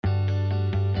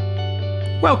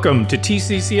Welcome to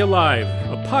TCC Alive,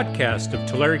 a podcast of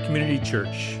Tulare Community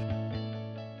Church.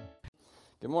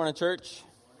 Good morning, church.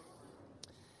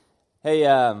 Hey,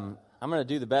 I'm going to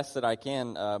do the best that I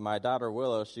can. My daughter,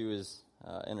 Willow, she was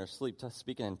in her sleep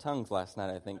speaking in tongues last night,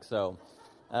 I think, so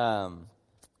a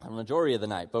majority of the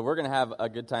night. But we're going to have a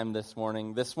good time this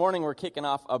morning. This morning, we're kicking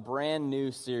off a brand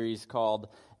new series called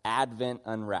Advent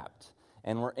Unwrapped.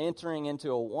 And we're entering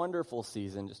into a wonderful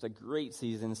season, just a great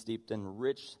season steeped in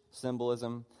rich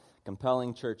symbolism,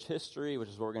 compelling church history, which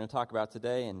is what we're going to talk about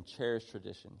today, and cherished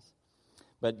traditions.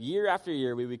 But year after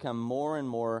year, we become more and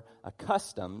more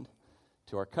accustomed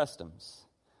to our customs.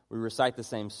 We recite the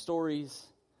same stories,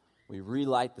 we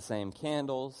relight the same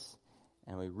candles,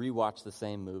 and we rewatch the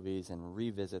same movies and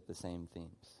revisit the same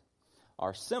themes.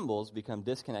 Our symbols become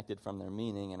disconnected from their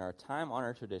meaning, and our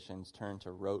time-honored traditions turn to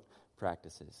rote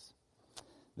practices.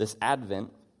 This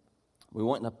Advent, we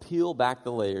want to peel back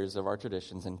the layers of our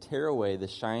traditions and tear away the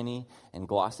shiny and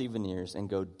glossy veneers and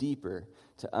go deeper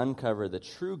to uncover the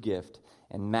true gift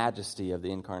and majesty of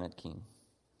the incarnate King.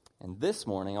 And this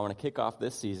morning, I want to kick off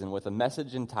this season with a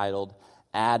message entitled,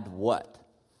 Add What?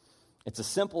 It's a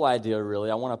simple idea,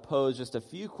 really. I want to pose just a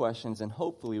few questions, and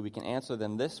hopefully we can answer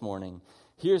them this morning.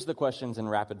 Here's the questions in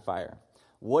rapid fire.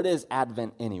 What is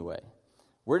Advent anyway?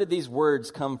 Where did these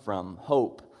words come from?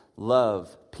 Hope, love,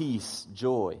 peace,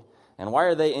 joy. And why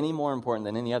are they any more important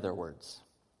than any other words?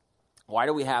 Why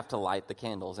do we have to light the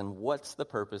candles? And what's the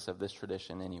purpose of this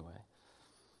tradition anyway?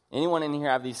 Anyone in here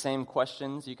have these same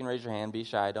questions? You can raise your hand. Be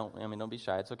shy. Don't be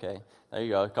shy. It's okay. There you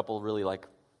go. A couple of really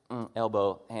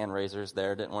elbow hand raisers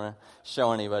there. Didn't want to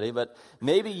show anybody. But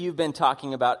maybe you've been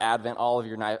talking about Advent all of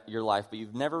your life, but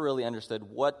you've never really understood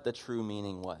what the true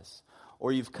meaning was.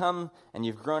 Or you've come and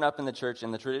you've grown up in the church,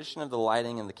 and the tradition of the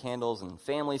lighting and the candles and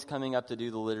families coming up to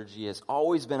do the liturgy has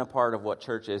always been a part of what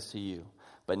church is to you.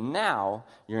 But now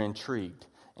you're intrigued,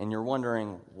 and you're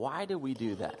wondering, why do we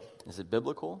do that? Is it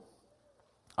biblical?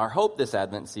 Our hope this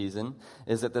Advent season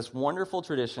is that this wonderful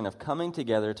tradition of coming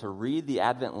together to read the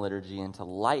Advent liturgy and to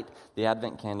light the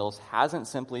Advent candles hasn't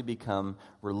simply become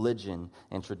religion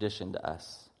and tradition to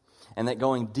us. And that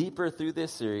going deeper through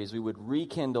this series, we would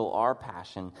rekindle our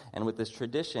passion and with this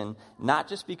tradition, not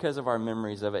just because of our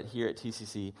memories of it here at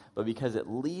TCC, but because it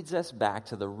leads us back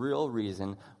to the real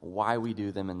reason why we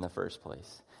do them in the first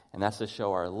place. And that's to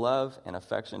show our love and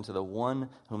affection to the one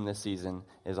whom this season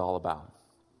is all about.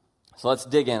 So let's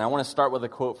dig in. I want to start with a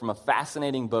quote from a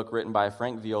fascinating book written by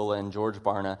Frank Viola and George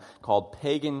Barna called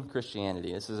Pagan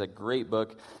Christianity. This is a great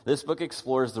book. This book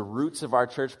explores the roots of our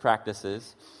church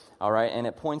practices. All right, and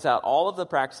it points out all of the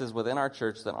practices within our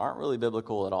church that aren't really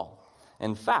biblical at all.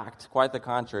 In fact, quite the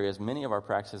contrary, as many of our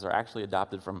practices are actually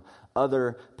adopted from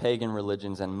other pagan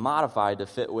religions and modified to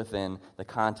fit within the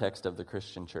context of the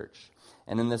Christian church.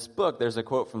 And in this book, there's a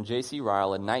quote from J.C.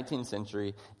 Ryle, a 19th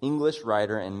century English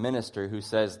writer and minister, who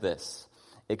says this: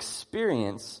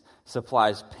 "Experience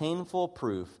supplies painful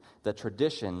proof that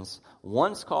traditions,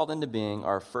 once called into being,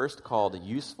 are first called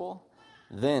useful,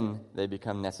 then they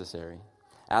become necessary.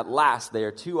 At last, they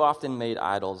are too often made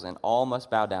idols, and all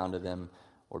must bow down to them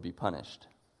or be punished."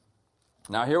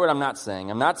 Now, hear what I'm not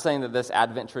saying. I'm not saying that this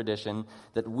Advent tradition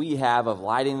that we have of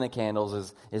lighting the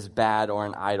candles is bad or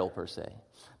an idol per se.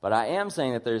 But I am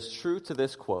saying that there's truth to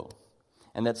this quote,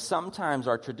 and that sometimes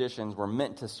our traditions were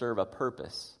meant to serve a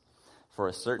purpose for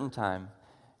a certain time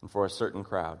and for a certain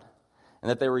crowd,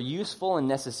 and that they were useful and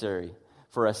necessary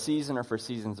for a season or for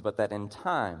seasons, but that in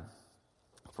time,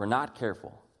 if we're not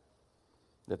careful,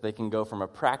 that they can go from a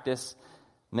practice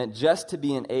meant just to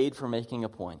be an aid for making a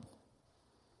point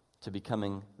to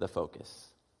becoming the focus.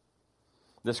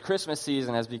 This Christmas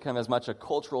season has become as much a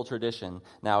cultural tradition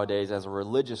nowadays as a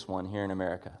religious one here in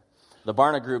America. The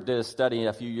Barna Group did a study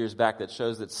a few years back that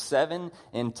shows that 7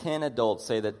 in 10 adults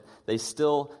say that they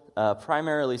still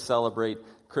primarily celebrate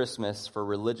Christmas for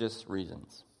religious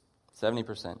reasons.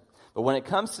 70%. But when it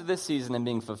comes to this season and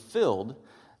being fulfilled,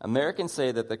 Americans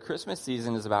say that the Christmas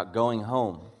season is about going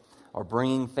home or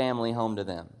bringing family home to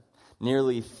them.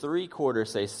 Nearly 3/4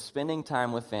 say spending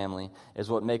time with family is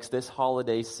what makes this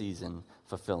holiday season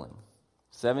fulfilling.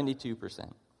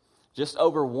 72%. Just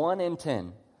over 1 in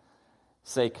 10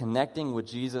 say connecting with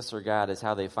Jesus or God is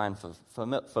how they find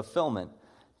fulfillment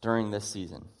during this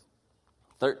season.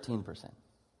 13%.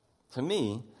 To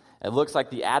me, it looks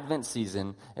like the Advent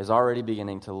season is already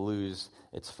beginning to lose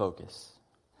its focus.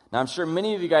 Now, I'm sure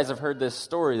many of you guys have heard this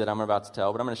story that I'm about to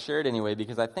tell, but I'm going to share it anyway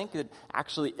because I think it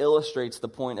actually illustrates the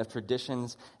point of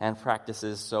traditions and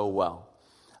practices so well.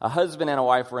 A husband and a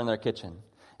wife were in their kitchen,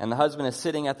 and the husband is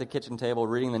sitting at the kitchen table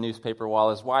reading the newspaper while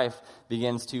his wife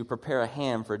begins to prepare a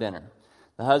ham for dinner.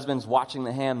 The husband's watching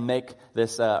the ham make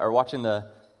this, the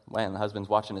husband's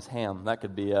watching his ham. That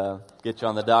could be, get you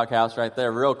on the doghouse right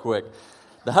there real quick.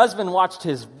 The husband watched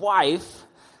his wife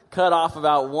cut off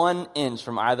about 1 inch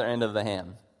from either end of the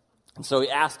ham. And so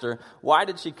he asked her, why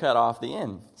did she cut off the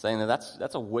end? Saying that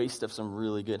that's a waste of some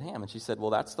really good ham. And she said, well,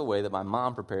 that's the way that my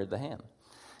mom prepared the ham.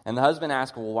 And the husband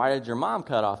asked, well, why did your mom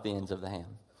cut off the ends of the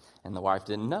ham? And the wife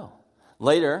didn't know.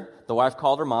 Later, the wife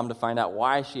called her mom to find out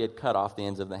why she had cut off the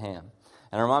ends of the ham.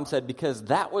 And her mom said, because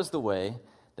that was the way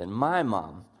that my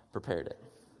mom prepared it.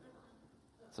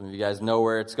 Some of you guys know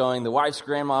where it's going. The wife's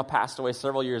grandma passed away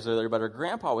several years earlier, but her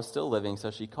grandpa was still living,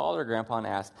 so she called her grandpa and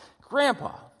asked,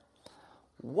 Grandpa,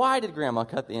 why did Grandma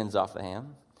cut the ends off the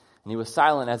ham? And he was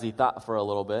silent as he thought for a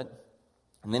little bit.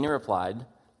 And then he replied,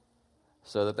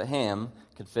 so that the ham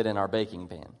could fit in our baking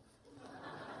pan.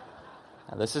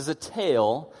 Now, this is a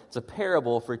tale. It's a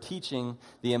parable for teaching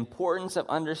the importance of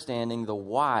understanding the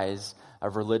whys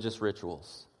of religious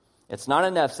rituals. It's not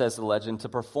enough, says the legend, to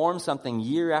perform something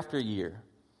year after year.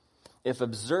 If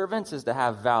observance is to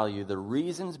have value, the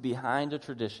reasons behind a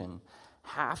tradition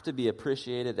have to be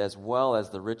appreciated as well as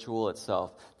the ritual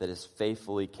itself that is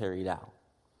faithfully carried out.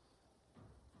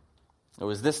 It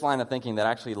was this line of thinking that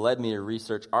actually led me to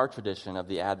research our tradition of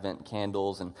the Advent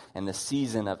candles and the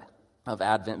season of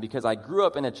Advent, because I grew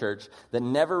up in a church that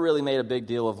never really made a big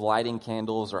deal of lighting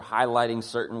candles or highlighting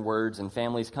certain words and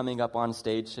families coming up on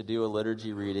stage to do a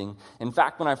liturgy reading. In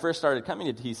fact, when I first started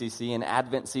coming to TCC and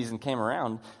Advent season came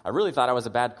around, I really thought I was a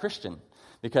bad Christian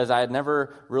because I had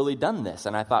never really done this.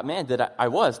 And I thought, man, I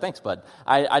was, thanks, bud.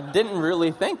 I didn't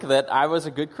really think that I was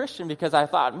a good Christian because I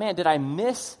thought, man, did I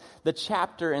miss the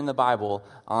chapter in the Bible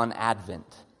on Advent?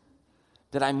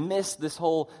 Did I miss this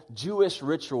whole Jewish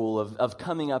ritual of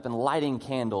coming up and lighting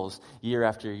candles year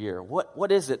after year?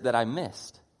 What is it that I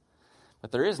missed?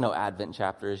 But there is no Advent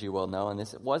chapter, as you well know, and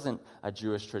this wasn't a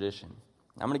Jewish tradition.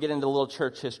 I'm going to get into a little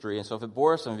church history, and so if it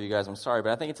bores some of you guys, I'm sorry,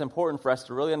 but I think it's important for us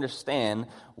to really understand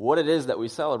what it is that we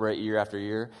celebrate year after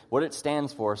year, what it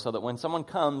stands for, so that when someone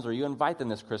comes or you invite them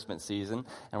this Christmas season,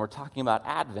 and we're talking about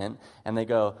Advent, and they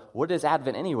go, what is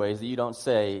Advent anyways, that you don't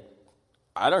say,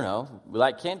 I don't know, we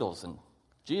light candles and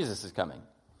Jesus is coming.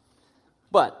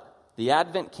 But the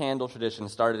Advent candle tradition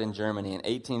started in Germany in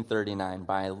 1839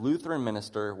 by a Lutheran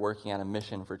minister working on a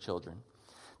mission for children.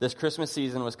 This Christmas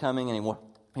season was coming, and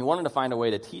he wanted to find a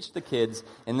way to teach the kids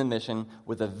in the mission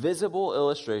with a visible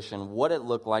illustration what it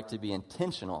looked like to be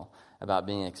intentional about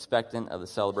being expectant of the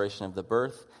celebration of the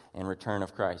birth and return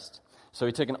of Christ. So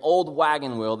he took an old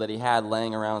wagon wheel that he had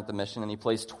laying around at the mission, and he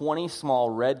placed 20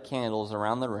 small red candles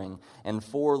around the ring and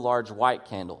 4 large white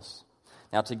candles.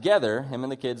 Now together, him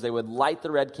and the kids, they would light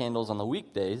the red candles on the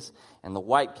weekdays and the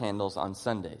white candles on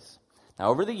Sundays. Now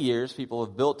over the years, people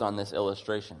have built on this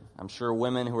illustration. I'm sure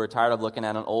women who are tired of looking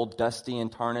at an old dusty and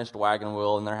tarnished wagon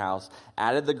wheel in their house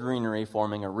added the greenery,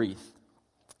 forming a wreath.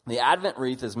 The Advent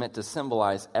wreath is meant to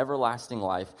symbolize everlasting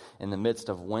life in the midst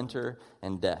of winter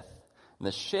and death. And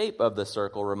the shape of the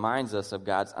circle reminds us of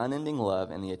God's unending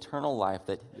love and the eternal life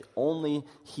that only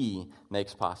He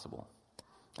makes possible.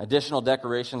 Additional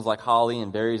decorations like holly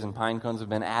and berries and pine cones have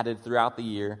been added throughout the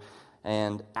year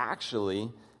and actually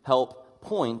help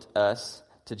point us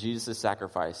to Jesus'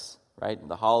 sacrifice, right?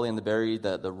 The holly and the berry,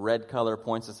 the red color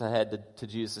points us ahead to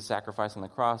Jesus' sacrifice on the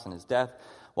cross and His death,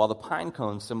 while the pine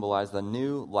cones symbolize the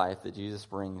new life that Jesus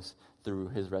brings through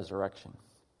His resurrection.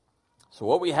 So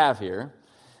what we have here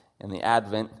in the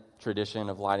Advent tradition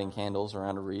of lighting candles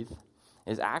around a wreath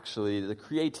is actually the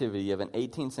creativity of an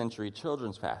 18th century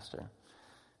children's pastor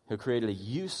who created a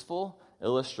useful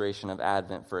illustration of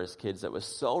Advent for his kids that was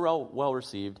so well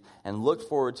received and looked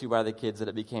forward to by the kids that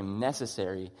it became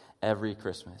necessary every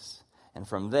Christmas. And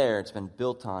from there, it's been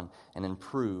built on and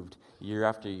improved year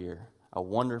after year. A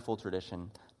wonderful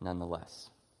tradition nonetheless.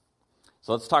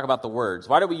 So let's talk about the words.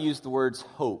 Why do we use the words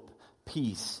hope,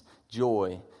 peace,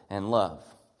 joy, and love?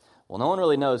 Well, no one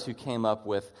really knows who came up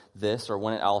with this or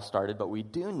when it all started, but we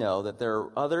do know that there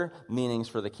are other meanings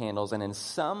for the candles, and in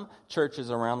some churches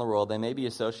around the world, they may be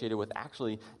associated with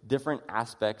actually different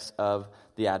aspects of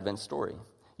the Advent story.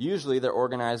 Usually, they're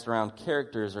organized around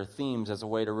characters or themes as a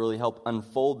way to really help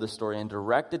unfold the story and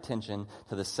direct attention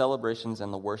to the celebrations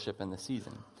and the worship in the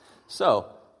season.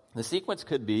 So, the sequence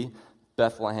could be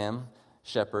Bethlehem,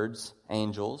 shepherds,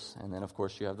 angels, and then of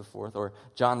course you have the fourth, or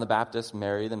John the Baptist,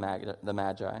 Mary, the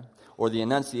Magi, or the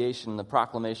Annunciation, the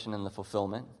proclamation, and the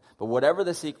fulfillment. But whatever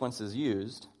the sequence is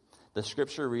used, the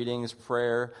scripture readings,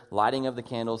 prayer, lighting of the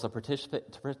candles, a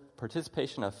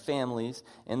participation of families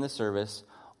in the service,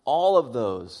 all of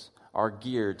those are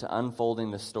geared to unfolding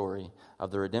the story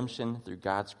of the redemption through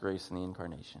God's grace in the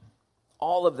incarnation.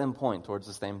 All of them point towards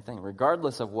the same thing,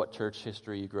 regardless of what church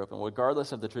history you grew up in,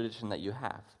 regardless of the tradition that you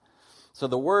have. So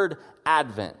the word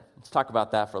Advent, let's talk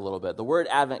about that for a little bit. The word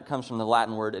Advent comes from the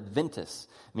Latin word adventus,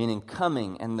 meaning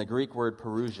coming, and the Greek word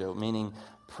parusio, meaning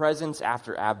presence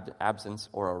after absence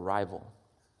or arrival.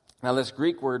 Now, this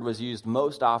Greek word was used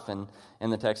most often in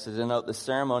the text to denote the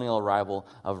ceremonial arrival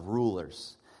of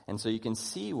rulers. And so you can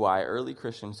see why early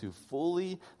Christians who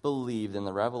fully believed in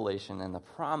the revelation and the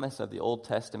promise of the Old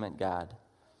Testament God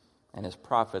and his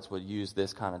prophets would use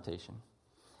this connotation.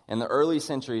 In the early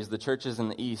centuries, the churches in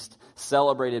the East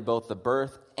celebrated both the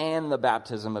birth and the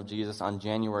baptism of Jesus on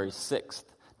January 6th,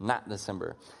 not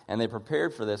December. And they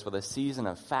prepared for this with a season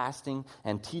of fasting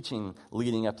and teaching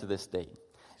leading up to this date.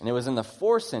 And it was in the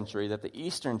 4th century that the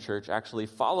Eastern Church actually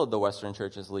followed the Western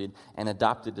Church's lead and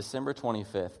adopted December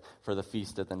 25th for the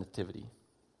Feast of the Nativity.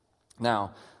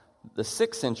 Now, the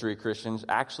 6th century Christians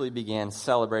actually began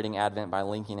celebrating Advent by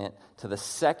linking it to the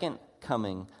second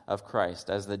coming of Christ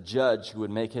as the judge who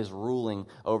would make his ruling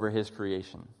over his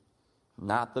creation.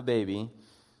 Not the baby,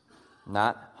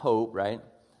 not hope, right?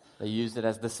 They used it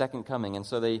as the second coming. And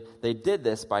so they did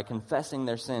this by confessing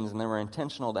their sins, and they were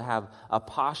intentional to have a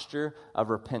posture of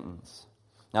repentance.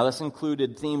 Now, this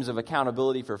included themes of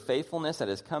accountability for faithfulness at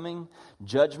his coming,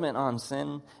 judgment on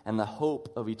sin, and the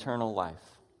hope of eternal life.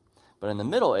 But in the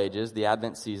Middle Ages, the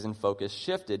Advent season focus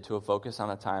shifted to a focus on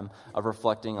a time of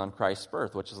reflecting on Christ's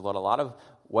birth, which is what a lot of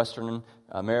Western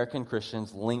American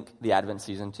Christians link the Advent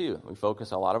season to. We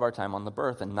focus a lot of our time on the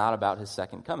birth and not about his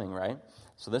second coming, right?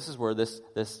 So this is where this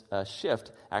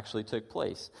shift actually took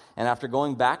place. And after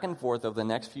going back and forth over the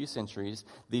next few centuries,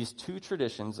 these two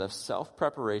traditions of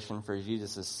self-preparation for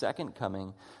Jesus' second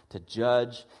coming to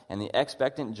judge and the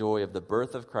expectant joy of the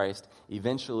birth of Christ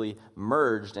eventually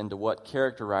merged into what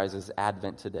characterizes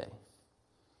Advent today.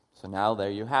 So now there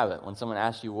you have it. When someone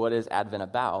asks you what is Advent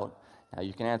about, now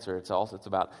you can answer. It's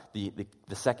about the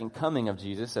second coming of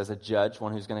Jesus as a judge,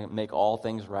 one who's going to make all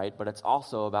things right, but it's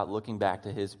also about looking back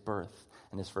to his birth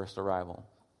and his first arrival.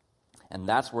 And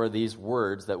that's where these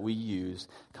words that we use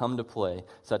come to play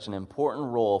such an important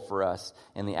role for us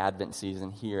in the Advent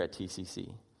season here at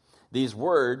TCC. These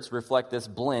words reflect this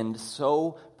blend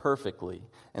so perfectly.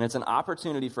 And it's an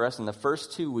opportunity for us in the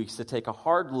first 2 weeks to take a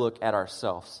hard look at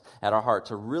ourselves, at our heart,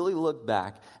 to really look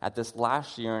back at this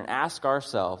last year and ask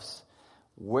ourselves,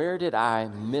 where did I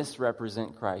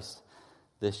misrepresent Christ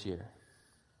this year?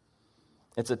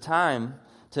 It's a time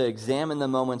to examine the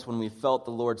moments when we felt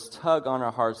the Lord's tug on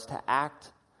our hearts to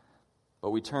act, but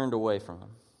we turned away from him.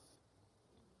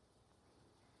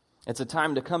 It's a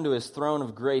time to come to his throne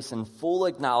of grace in full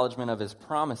acknowledgement of his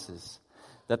promises,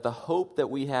 that the hope that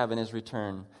we have in his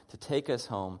return to take us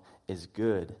home is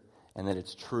good and that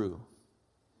it's true.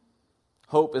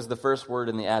 Hope is the first word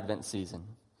in the Advent season.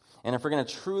 And if we're going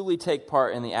to truly take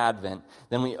part in the Advent,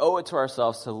 then we owe it to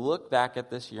ourselves to look back at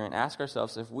this year and ask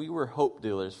ourselves if we were hope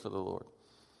dealers for the Lord.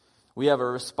 We have a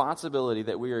responsibility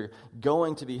that we are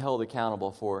going to be held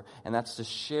accountable for, and that's to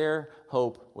share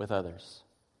hope with others.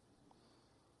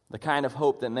 The kind of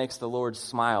hope that makes the Lord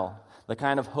smile, the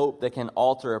kind of hope that can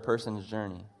alter a person's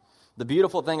journey. The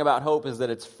beautiful thing about hope is that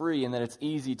it's free and that it's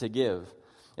easy to give.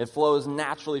 It flows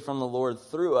naturally from the Lord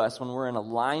through us when we're in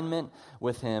alignment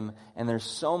with him, and there's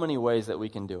so many ways that we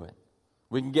can do it.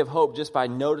 We can give hope just by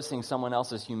noticing someone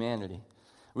else's humanity.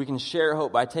 We can share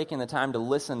hope by taking the time to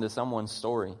listen to someone's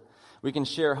story. We can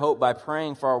share hope by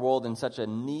praying for our world in such a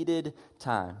needed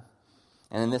time.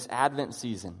 And in this Advent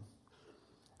season,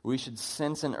 we should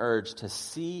sense an urge to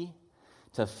see,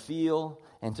 to feel,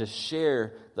 and to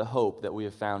share the hope that we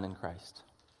have found in Christ.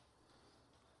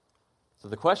 So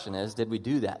the question is, did we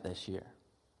do that this year?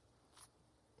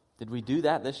 Did we do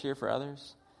that this year for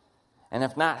others? And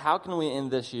if not, how can we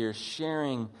end this year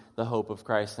sharing the hope of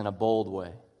Christ in a bold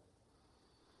way?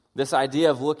 This idea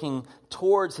of looking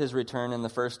towards his return in the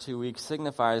first 2 weeks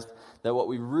signifies that what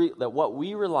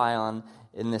we rely on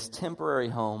in this temporary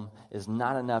home is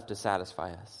not enough to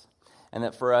satisfy us. And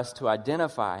that for us to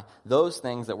identify those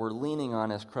things that we're leaning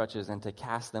on as crutches and to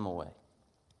cast them away.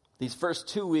 These first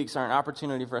 2 weeks are an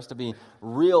opportunity for us to be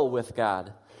real with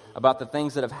God about the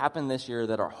things that have happened this year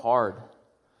that are hard,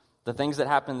 the things that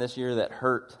happened this year that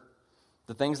hurt,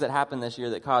 the things that happened this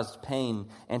year that caused pain,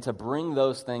 and to bring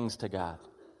those things to God.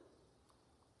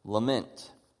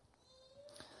 Lament.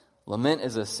 Lament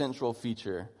is a central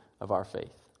feature of our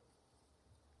faith.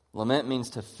 Lament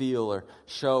means to feel or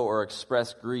show or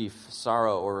express grief,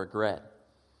 sorrow, or regret.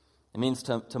 It means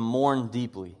to mourn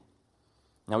deeply.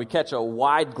 Now, we catch a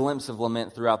wide glimpse of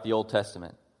lament throughout the Old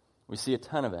Testament. We see a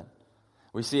ton of it.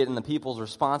 We see it in the people's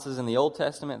responses in the Old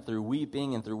Testament through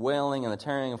weeping and through wailing and the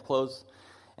tearing of clothes.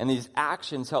 And these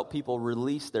actions help people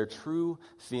release their true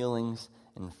feelings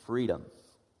and freedom.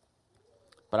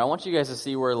 But I want you guys to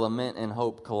see where lament and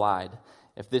hope collide,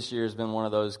 if this year has been one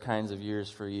of those kinds of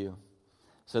years for you,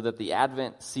 so that the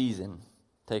Advent season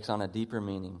takes on a deeper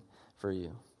meaning for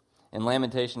you. In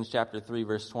Lamentations chapter 3,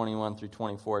 verse 21 through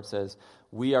 24, it says,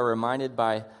 we are reminded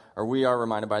by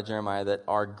Jeremiah that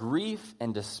our grief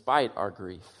and despite our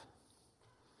grief,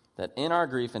 that in our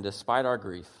grief and despite our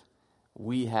grief,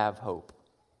 we have hope.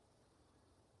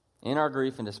 In our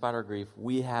grief and despite our grief,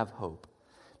 we have hope.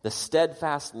 The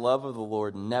steadfast love of the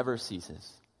Lord never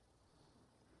ceases.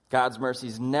 God's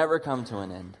mercies never come to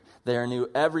an end. They are new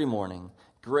every morning.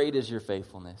 Great is your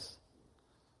faithfulness.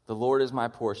 The Lord is my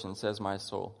portion, says my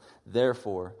soul.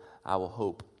 Therefore, I will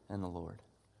hope in the Lord.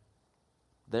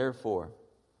 Therefore,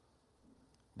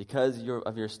 because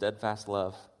of your steadfast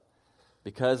love,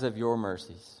 because of your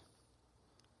mercies,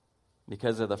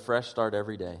 because of the fresh start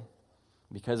every day,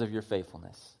 because of your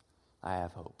faithfulness, I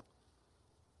have hope.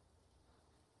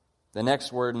 The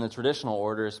next word in the traditional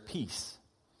order is peace.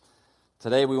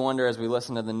 Today we wonder as we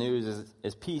listen to the news,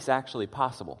 is peace actually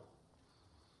possible?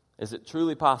 Is it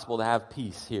truly possible to have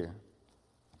peace here?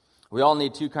 We all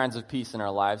need two kinds of peace in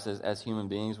our lives as human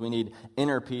beings. We need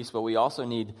inner peace, but we also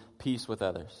need peace with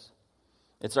others.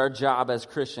 It's our job as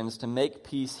Christians to make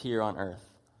peace here on earth.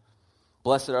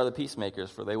 Blessed are the peacemakers,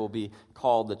 for they will be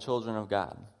called the children of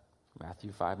God.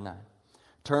 Matthew 5:9.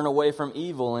 Turn away from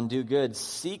evil and do good.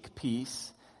 Seek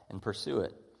peace and pursue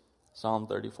it. Psalm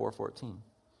 34:14.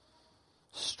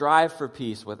 Strive for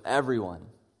peace with everyone,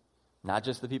 not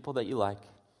just the people that you like,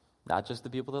 not just the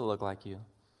people that look like you.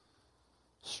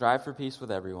 Strive for peace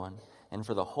with everyone and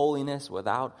for the holiness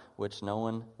without which no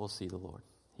one will see the Lord.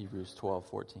 Hebrews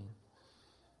 12:14.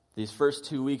 These first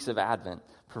 2 weeks of Advent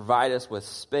provide us with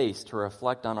space to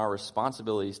reflect on our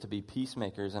responsibilities to be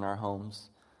peacemakers in our homes,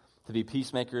 to be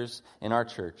peacemakers in our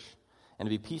church, and to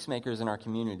be peacemakers in our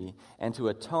community, and to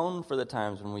atone for the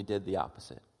times when we did the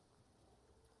opposite.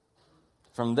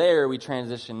 From there, we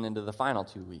transition into the final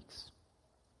 2 weeks.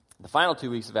 The final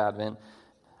 2 weeks of Advent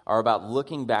are about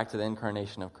looking back to the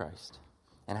incarnation of Christ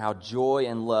and how joy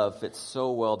and love fit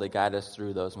so well to guide us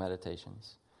through those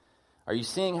meditations. Are you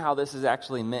seeing how this is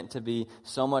actually meant to be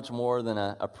so much more than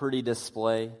a pretty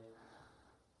display?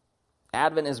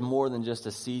 Advent is more than just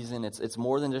a season. It's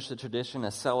more than just a tradition,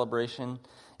 a celebration,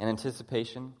 an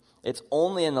anticipation. It's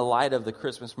only in the light of the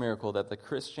Christmas miracle that the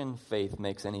Christian faith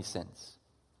makes any sense.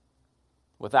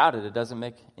 Without it, it doesn't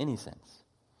make any sense.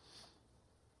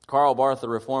 Karl Barth, a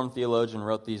Reformed theologian,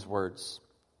 wrote these words: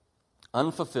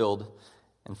 unfulfilled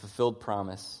and fulfilled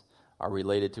promise are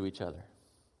related to each other,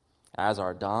 as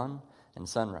are dawn and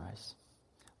sunrise.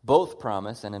 Both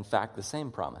promise, and in fact the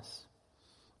same promise.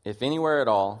 If anywhere at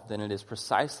all, then it is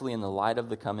precisely in the light of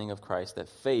the coming of Christ that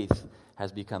faith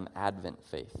has become Advent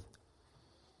faith,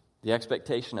 the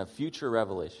expectation of future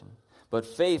revelation. But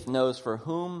faith knows for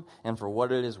whom and for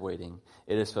what it is waiting.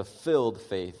 It is fulfilled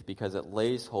faith because it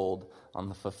lays hold on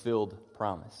the fulfilled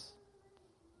promise.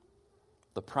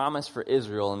 The promise for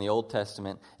Israel in the Old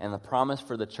Testament and the promise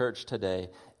for the church today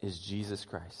is Jesus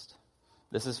Christ.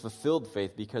 This is fulfilled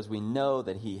faith because we know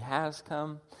that he has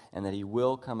come and that he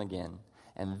will come again.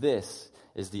 And this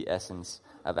is the essence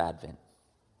of Advent.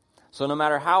 So no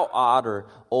matter how odd or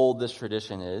old this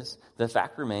tradition is, the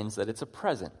fact remains that it's a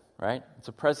present, right? It's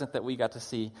a present that we got to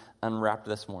see unwrapped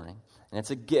this morning. And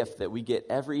it's a gift that we get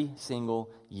every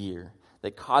single year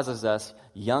that causes us,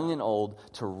 young and old,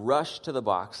 to rush to the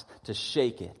box, to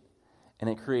shake it. And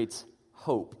it creates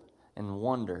hope and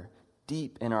wonder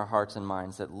deep in our hearts and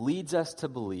minds that leads us to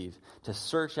believe, to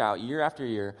search out year after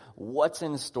year what's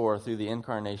in store through the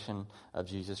incarnation of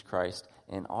Jesus Christ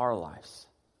in our lives.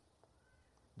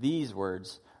 These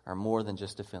words are more than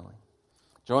just a feeling.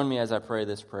 Join me as I pray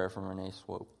this prayer from Renee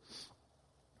Swope.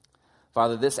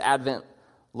 Father, this Advent,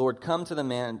 Lord, come to the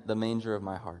manger of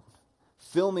my heart.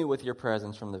 Fill me with your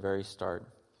presence from the very start.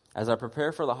 As I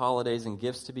prepare for the holidays and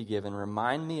gifts to be given,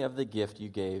 remind me of the gift you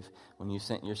gave when you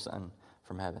sent your Son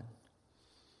from heaven.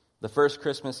 The first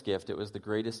Christmas gift, it was the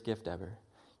greatest gift ever.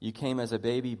 You came as a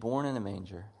baby born in a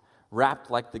manger,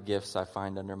 wrapped like the gifts I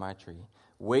find under my tree,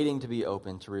 waiting to be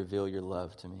opened to reveal your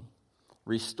love to me.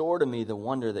 Restore to me the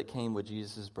wonder that came with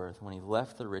Jesus' birth when he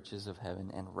left the riches of heaven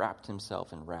and wrapped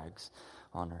himself in rags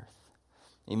on earth.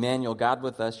 Emmanuel, God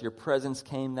with us, your presence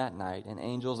came that night, and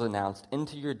angels announced,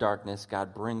 into your darkness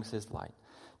God brings his light.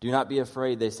 Do not be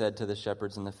afraid, they said to the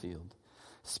shepherds in the field.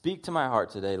 Speak to my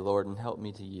heart today, Lord, and help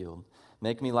me to yield.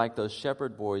 Make me like those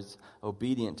shepherd boys,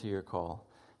 obedient to your call.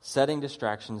 Setting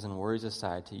distractions and worries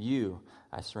aside, to you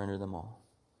I surrender them all.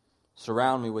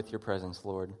 Surround me with your presence,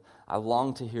 Lord. I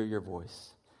long to hear your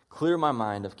voice. Clear my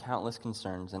mind of countless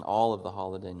concerns and all of the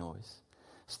holiday noise.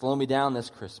 Slow me down this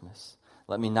Christmas.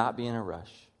 Let me not be in a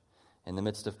rush. In the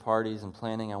midst of parties and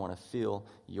planning, I want to feel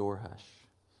your hush.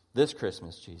 This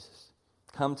Christmas, Jesus,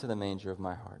 come to the manger of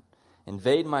my heart.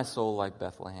 Invade my soul like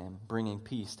Bethlehem, bringing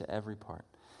peace to every part.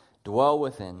 Dwell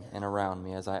within and around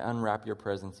me as I unwrap your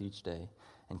presence each day,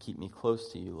 and keep me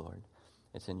close to you, Lord.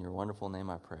 It's in your wonderful name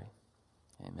I pray.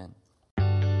 Amen.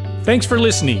 Thanks for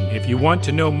listening. If you want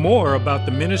to know more about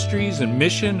the ministries and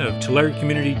mission of Tulare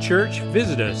Community Church,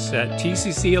 visit us at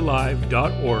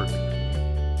tccalive.org.